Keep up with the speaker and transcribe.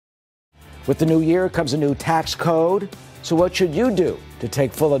With the new year comes a new tax code. So what should you do to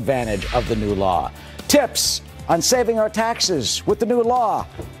take full advantage of the new law? Tips on saving our taxes with the new law.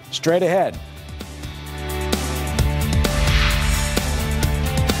 Straight ahead.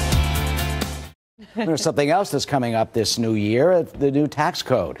 There's something else that's coming up this new year, the new tax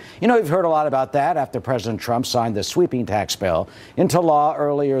code. You know, we've heard a lot about that after President Trump signed the sweeping tax bill into law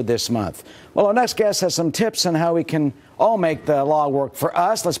earlier this month. Well, our next guest has some tips on how we can all make the law work for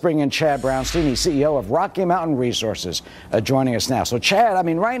us. Let's bring in Chad Brownstein, he's CEO of Rocky Mountain Resources, joining us now. So, Chad, I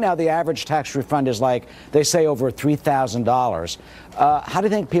mean, right now the average tax refund is like, they say, over $3,000. How do you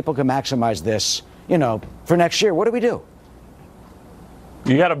think people can maximize this, you know, for next year? What do we do?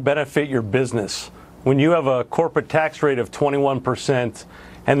 You got to benefit your business. When you have a corporate tax rate of 21%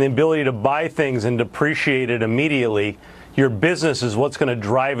 and the ability to buy things and depreciate it immediately, your business is what's going to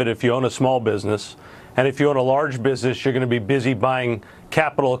drive it if you own a small business. And if you own a large business, you're going to be busy buying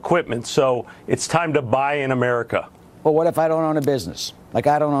capital equipment. So it's time to buy in America. Well, what if I don't own a business? Like,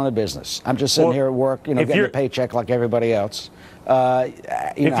 I don't own a business. I'm just sitting here at work, you know, getting a paycheck like everybody else. How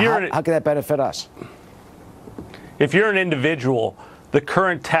can that benefit us? If you're an individual, the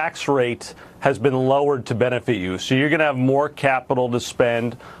current tax rate has been lowered to benefit you. So you're going to have more capital to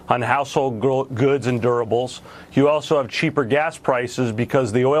spend on household goods and durables. You also have cheaper gas prices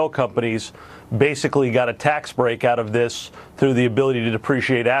because the oil companies basically got a tax break out of this through the ability to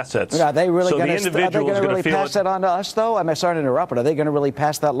depreciate assets. Are they really going to pass that on to us, though? I'm sorry to interrupt, but are they going to really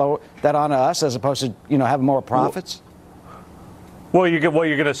pass that on to us as opposed to, you know, having more profits? Well, what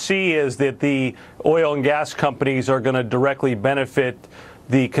you're going to see is that the oil and gas companies are going to directly benefit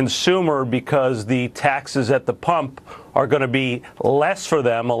the consumer because the taxes at the pump are going to be less for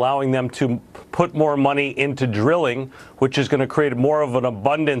them, allowing them to put more money into drilling, which is going to create more of an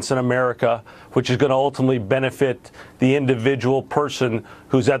abundance in America, which is going to ultimately benefit the individual person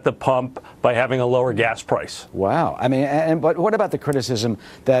who's at the pump by having a lower gas price. Wow. I mean, but what about the criticism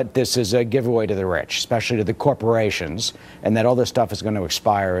that this is a giveaway to the rich, especially to the corporations, and that all this stuff is going to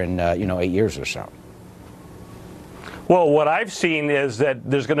expire in, 8 years or so? Well, what I've seen is that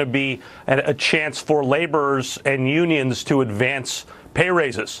there's going to be a chance for laborers and unions to advance pay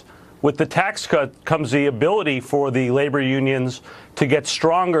raises. With the tax cut comes the ability for the labor unions to get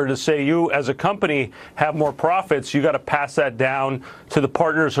stronger, to say, you as a company have more profits, you got to pass that down to the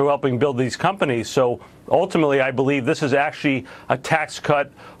partners who are helping build these companies. So ultimately, I believe this is actually a tax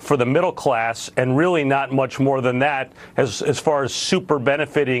cut for the middle class and really not much more than that as far as super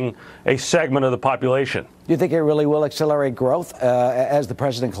benefiting a segment of the population. Do you think it really will accelerate growth, as the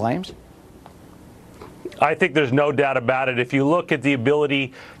president claims? I think there's no doubt about it. If you look at the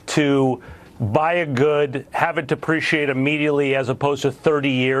ability to buy a good, have it depreciate immediately as opposed to 30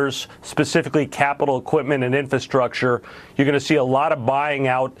 years, specifically capital equipment and infrastructure, you're going to see a lot of buying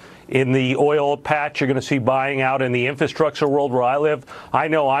out in the oil patch. You're going to see buying out in the infrastructure world where I live. I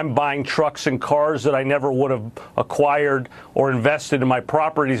know I'm buying trucks and cars that I never would have acquired or invested in my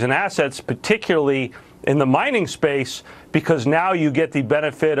properties and assets, particularly in the mining space, because now you get the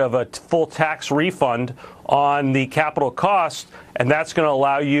benefit of a full tax refund on the capital cost, and that's going to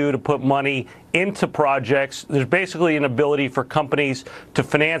allow you to put money into projects. There's basically an ability for companies to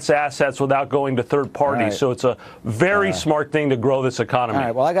finance assets without going to third parties. Right. So it's a very smart thing to grow this economy. All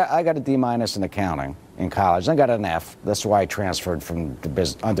right. Well, I got a D- in accounting in college. I got an F. That's why I transferred from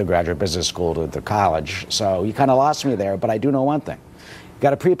the undergraduate business school to the college. So you kind of lost me there, but I do know one thing. You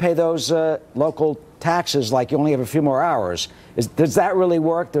got to prepay those local taxes like you only have a few more hours. Does that really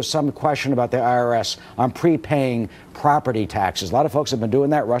work? There's some question about the IRS on prepaying property taxes. A lot of folks have been doing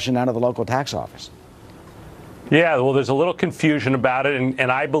that, rushing down to the local tax office. Yeah, well, there's a little confusion about it,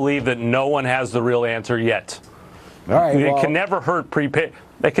 and I believe that no one has the real answer yet. All right, It can never hurt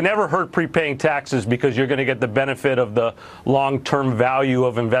prepaying taxes because you're going to get the benefit of the long-term value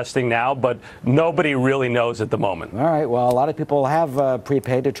of investing now, but nobody really knows at the moment. All right. Well, a lot of people have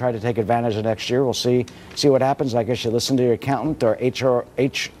prepaid to try to take advantage of next year. We'll see what happens. I guess you listen to your accountant or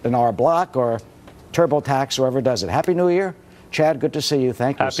H&R Block or TurboTax, whoever does it. Happy New Year. Chad, good to see you.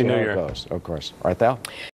 Thank you. Happy New Year. Of course. All right, Thal.